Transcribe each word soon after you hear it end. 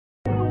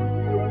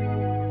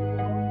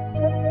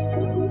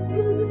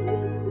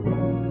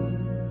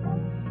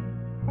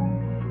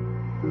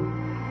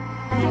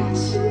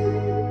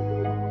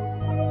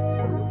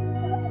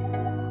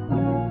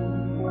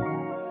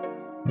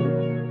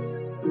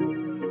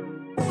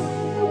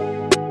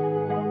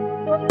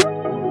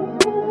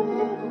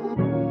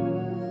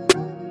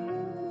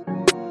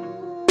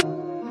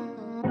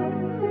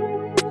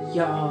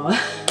y'all.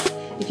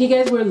 If you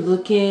guys were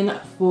looking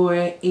for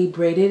a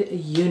braided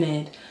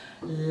unit,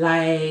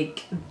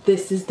 like,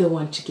 this is the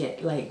one to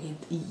get. Like,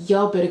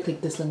 y'all better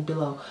click this link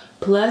below.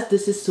 Plus,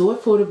 this is so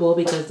affordable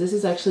because this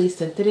is actually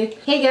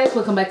synthetic. Hey guys,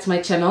 welcome back to my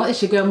channel.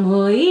 It's your girl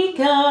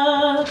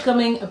Moika,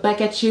 coming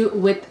back at you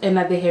with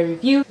another hair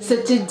review.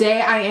 So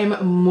today I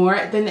am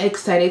more than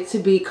excited to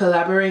be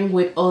collaborating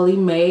with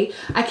Olyme.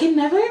 I can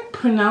never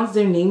pronounce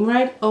their name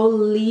right.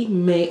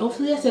 Olyme.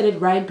 Hopefully I said it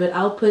right, but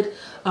I'll put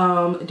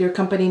their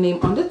company name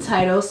on the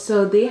title.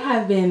 So they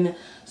have been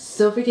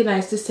so freaking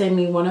nice to send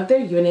me one of their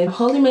units.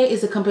 Olyme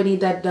is a company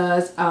that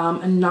does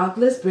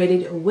knotless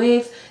braided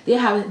wigs. They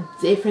have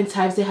different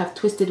types. They have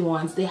twisted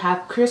ones, they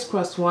have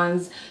crisscross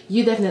ones.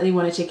 You definitely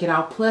want to check it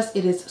out. Plus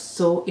it is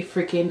so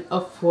freaking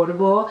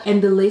affordable,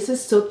 and the lace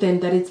is so thin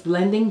that it's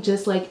blending,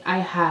 just like I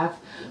have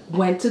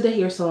went to the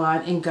hair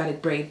salon and got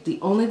it braided. The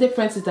only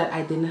difference is that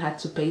I didn't have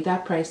to pay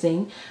that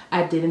pricing.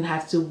 I didn't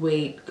have to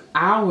wait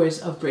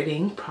hours of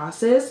braiding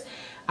process.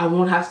 I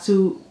won't have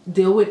to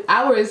deal with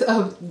hours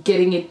of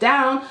getting it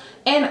down,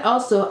 and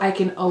also I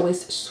can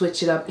always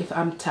switch it up if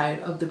I'm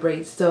tired of the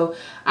braids. So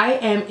I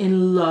am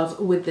in love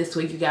with this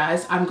wig, you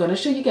guys. I'm gonna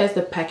show you guys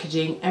the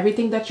packaging,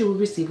 everything that you will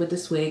receive with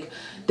this wig.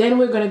 Then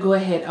we're gonna go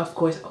ahead, of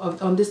course,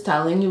 on the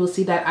styling. You will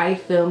see that I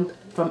filmed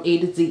from A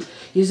to Z.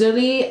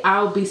 Usually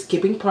I'll be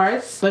skipping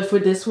parts, but for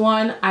this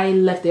one I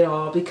left it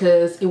all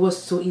because it was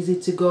so easy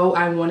to go.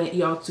 I wanted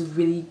y'all to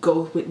really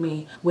go with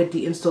me with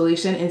the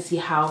installation and see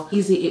how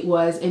easy it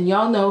was. And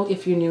y'all know,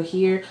 if you're new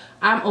here,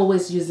 I'm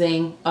always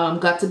using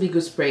Got to Be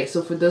Good spray.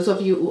 So for those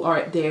of you who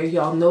are there,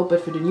 y'all know,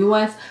 but for the new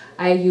ones,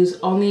 I use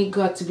only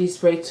Got to Be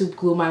spray to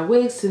glue my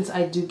wigs. Since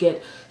I do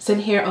get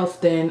sent hair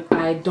often,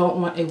 I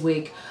don't want a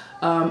wig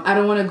I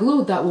don't want a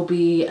glue that will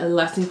be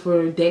lasting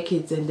for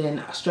decades and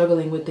then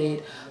struggling with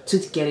it to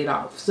get it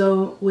off.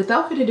 So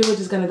without further ado, we're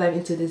just gonna dive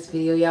into this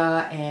video, y'all,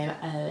 and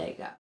let's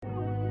go.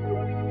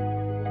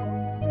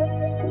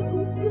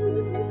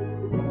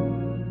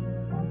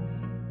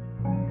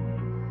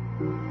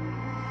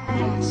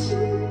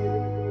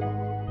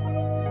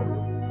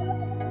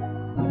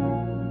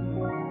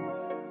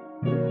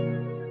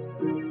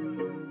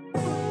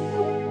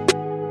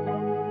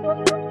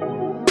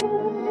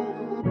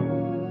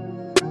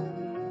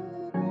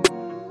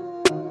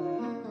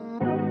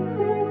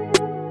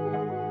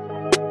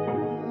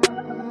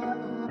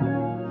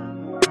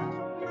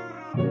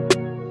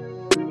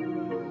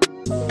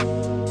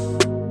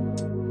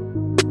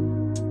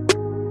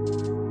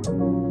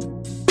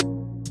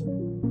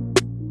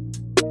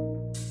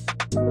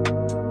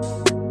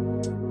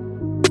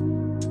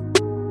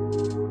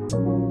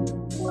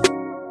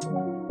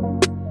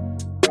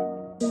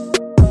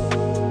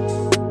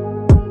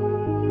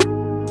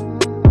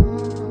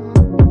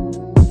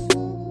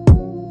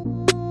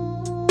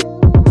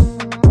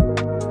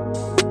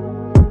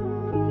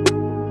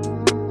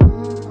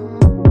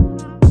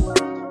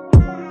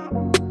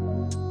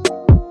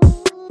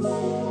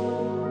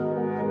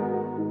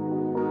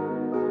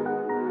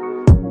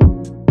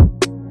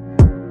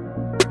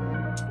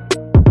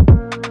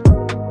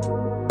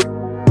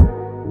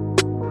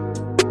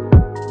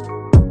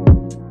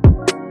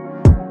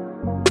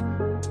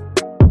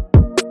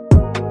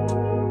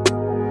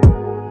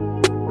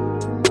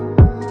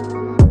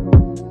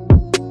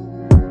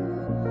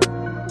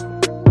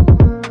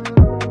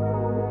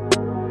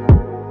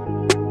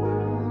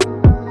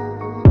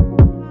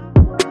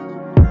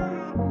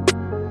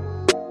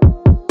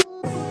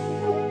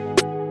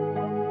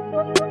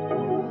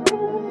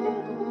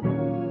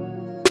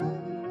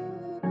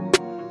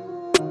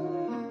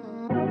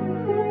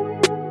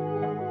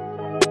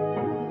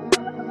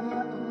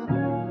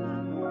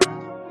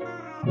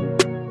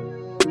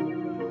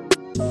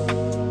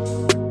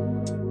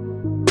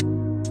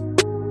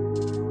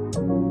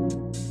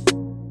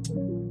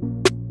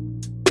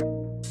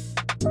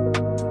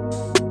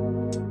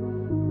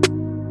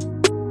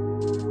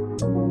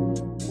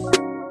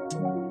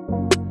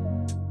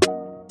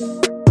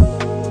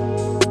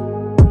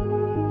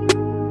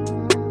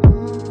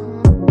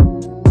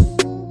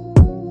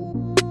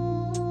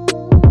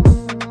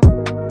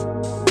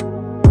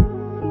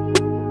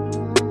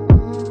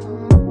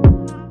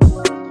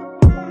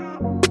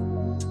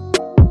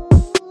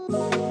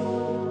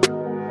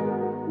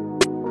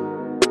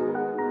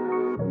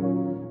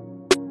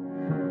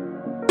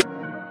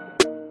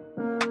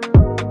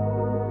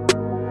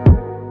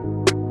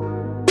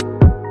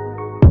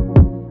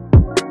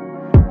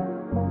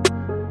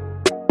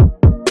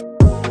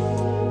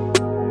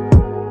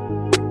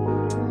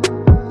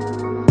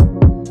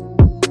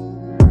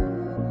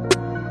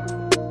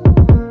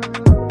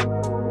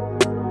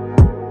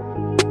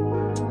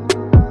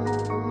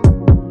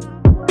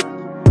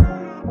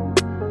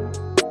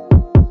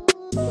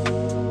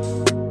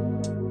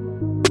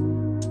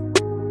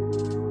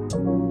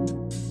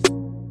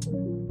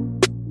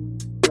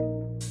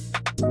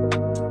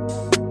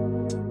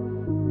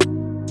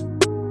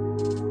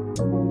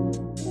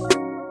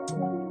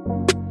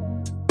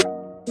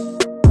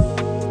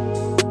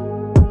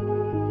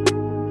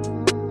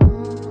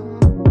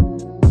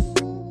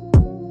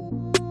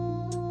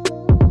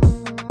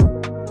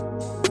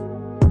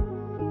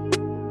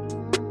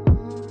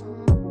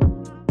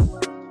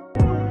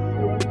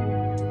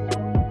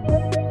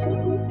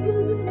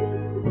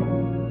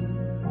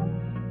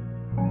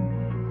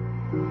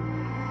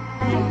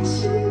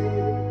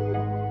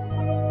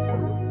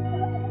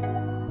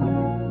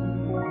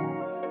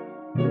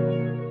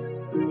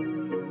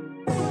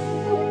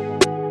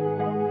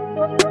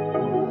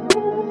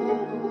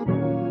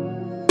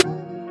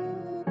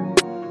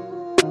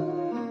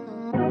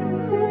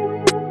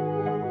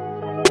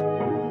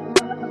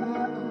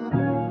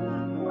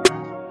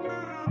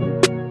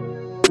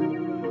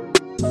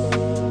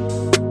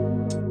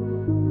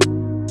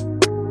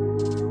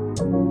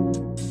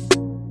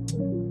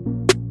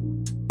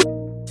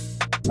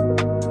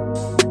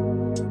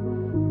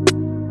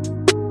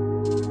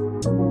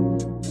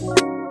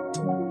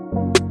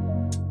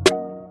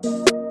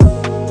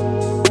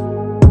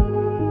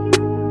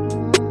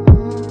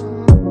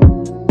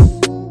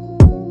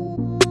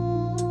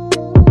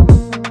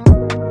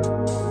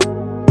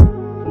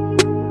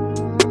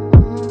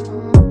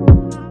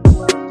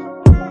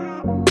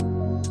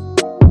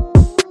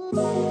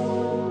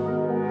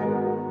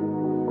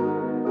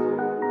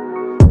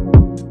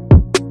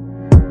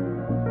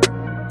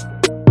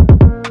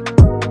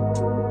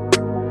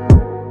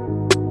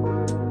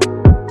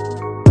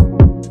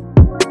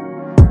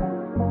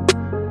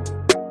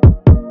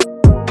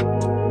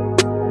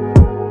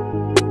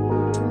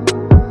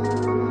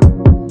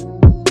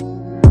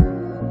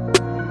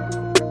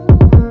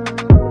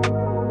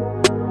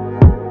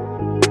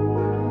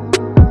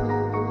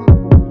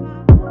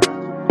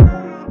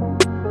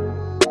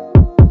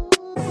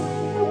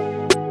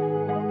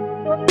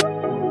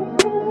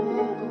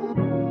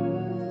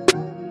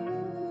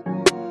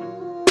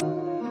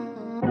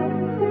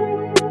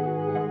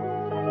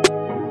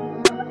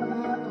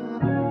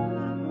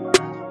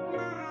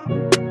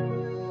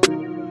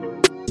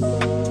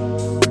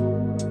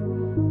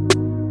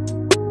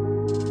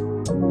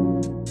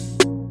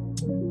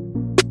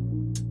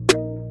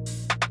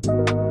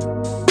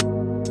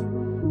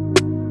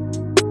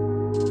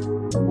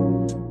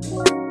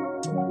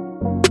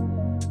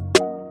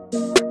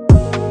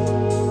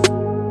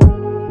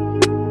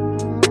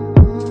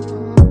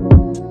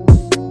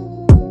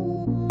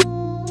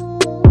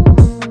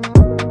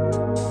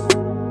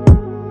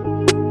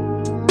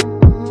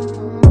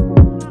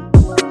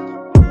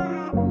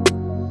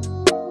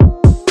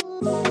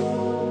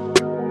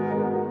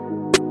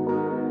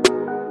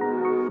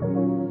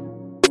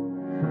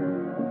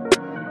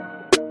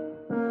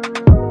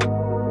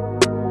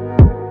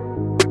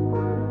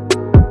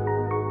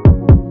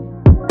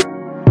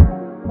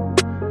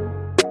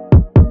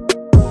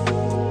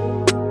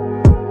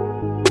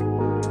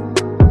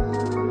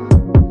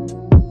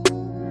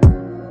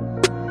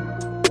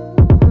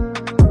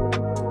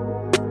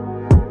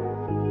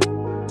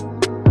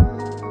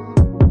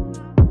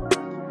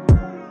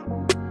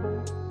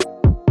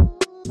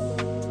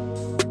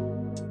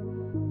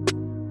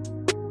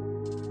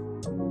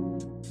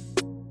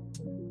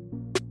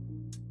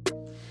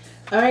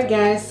 Alright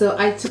guys, so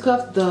I took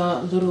off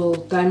the little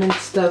diamond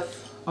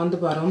stuff on the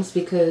bottoms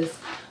because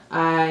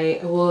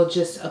I will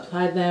just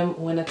apply them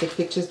when I take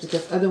pictures,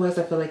 because otherwise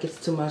I feel like it's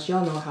too much.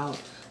 Y'all know how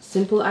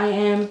simple I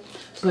am,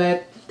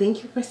 but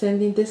thank you for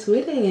sending this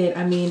with it.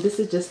 I mean, this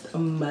is just a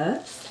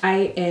must.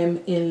 I am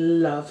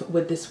in love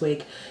with this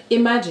wig.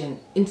 Imagine,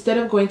 instead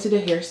of going to the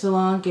hair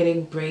salon,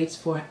 getting braids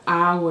for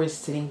hours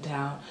sitting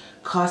down,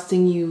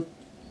 costing you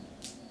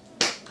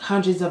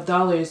hundreds of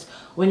dollars,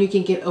 when you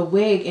can get a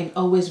wig and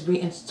always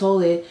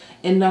reinstall it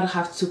and not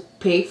have to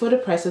pay for the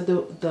price of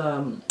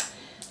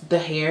the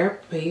hair,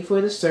 pay for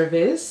the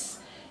service,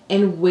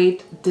 and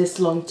wait this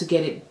long to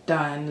get it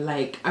done.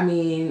 Like, I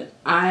mean,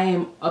 I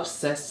am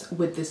obsessed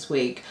with this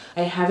wig.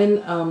 I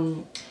haven't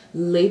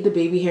laid the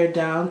baby hair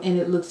down and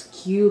it looks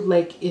cute.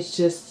 Like, it's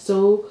just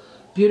so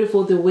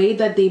beautiful. The way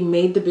that they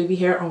made the baby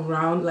hair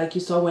around, like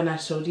you saw when I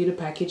showed you the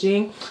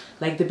packaging,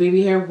 like the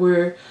baby hair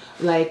were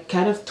like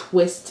kind of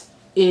twist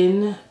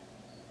in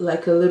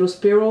like a little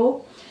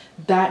spiral,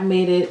 that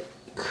made it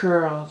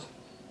curl.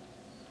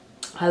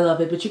 I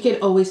love it. But you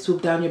can always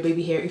swoop down your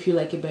baby hair if you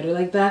like it better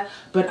like that,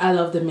 but I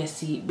love the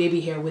messy baby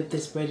hair with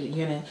this braided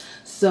unit.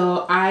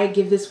 So I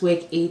give this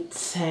wig a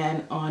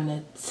 10 on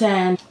a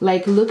 10.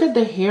 Like, look at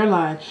the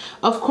hairline.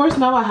 Of course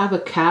now I have a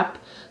cap,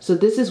 so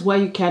this is why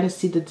you kind of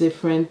see the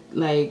different,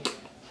 like,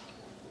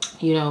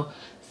 you know,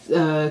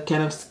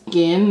 kind of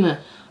skin,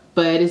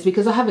 but it's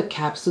because I have a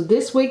cap. So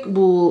this wig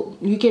will,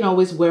 you can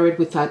always wear it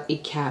without a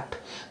cap,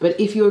 but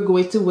if you're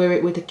going to wear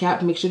it with a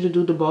cap, make sure to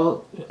do the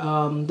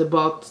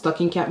ball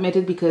stocking cap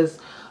method, because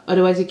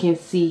otherwise you can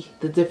see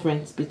the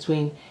difference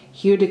between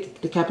here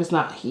the cap is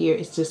not here,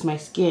 it's just my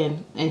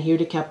skin, and here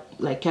the cap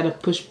like kind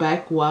of pushed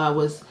back while I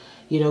was,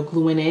 you know,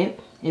 gluing it,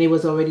 and it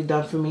was already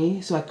done for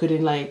me, so I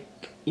couldn't, like,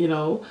 you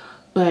know.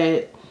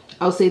 But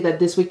I'll say that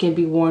this wig can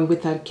be worn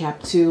without a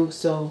cap too,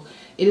 so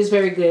it is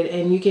very good.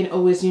 And you can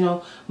always, you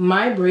know,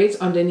 my braids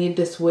underneath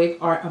this wig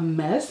are a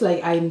mess.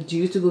 Like, I'm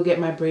due to go get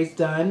my braids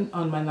done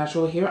on my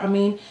natural hair, I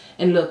mean,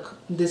 and look,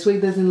 this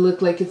wig doesn't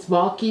look like it's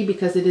bulky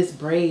because it is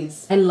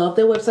braids. I love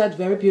their website,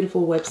 very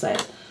beautiful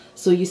website.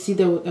 So you see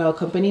the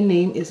company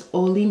name is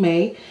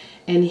Olyme,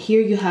 and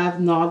here you have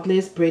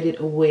Knotless braided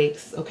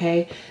wigs.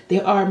 Okay, they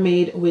are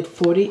made with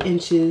 40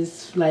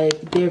 inches, like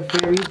they're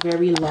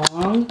very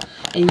long,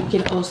 and you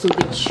can also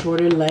get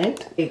shorter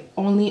length. It's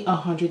only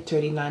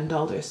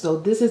 $139, so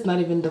this is not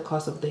even the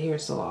cost of the hair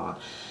salon.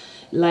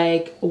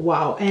 Like,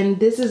 wow. And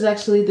this is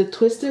actually the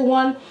twisted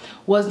one,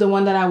 was the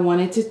one that I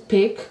wanted to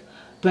pick,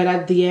 but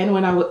at the end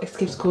when I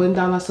kept scrolling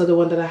down, I saw the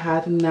one that I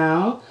have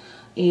now,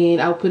 and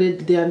I'll put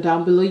it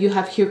down below. You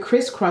have here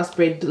crisscross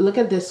braid. Look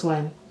at this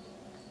one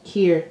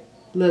here,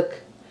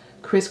 look,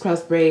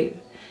 crisscross braid,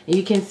 and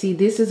you can see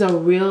this is a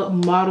real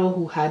model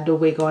who had the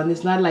wig on.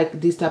 It's not like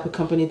this type of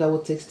company that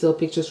will take still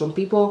pictures from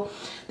people.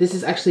 This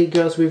is actually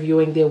girls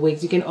reviewing their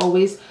wigs. You can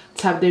always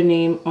tap their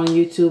name on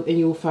YouTube and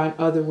you will find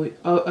other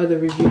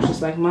reviews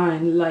just like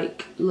mine.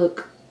 Like,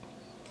 look,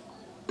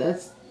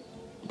 that's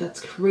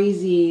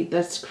crazy.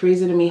 That's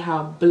crazy to me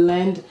how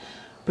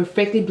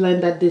perfectly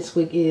blend that this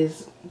wig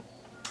is.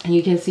 And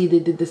you can see they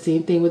did the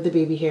same thing with the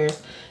baby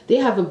hairs. They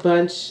have a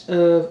bunch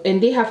of,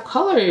 and they have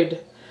colored.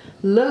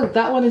 Look,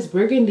 that one is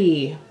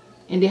burgundy,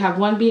 and they have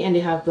 1B and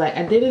they have black.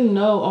 I didn't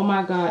know. Oh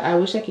my god, I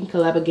wish I can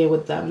collab again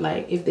with them.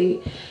 Like, if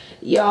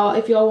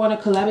y'all want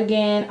to collab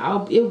again,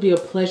 it would be a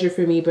pleasure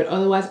for me. But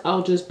otherwise,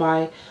 I'll just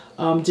buy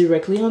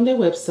directly on their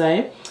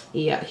website.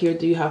 Yeah, here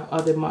do you have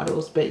other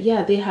models, but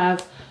yeah, they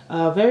have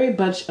a very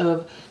bunch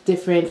of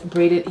different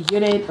braided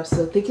units.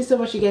 So thank you so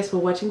much, you guys, for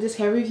watching this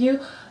hair review.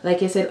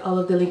 Like I said, all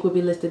of the link will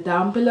be listed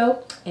down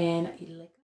below, and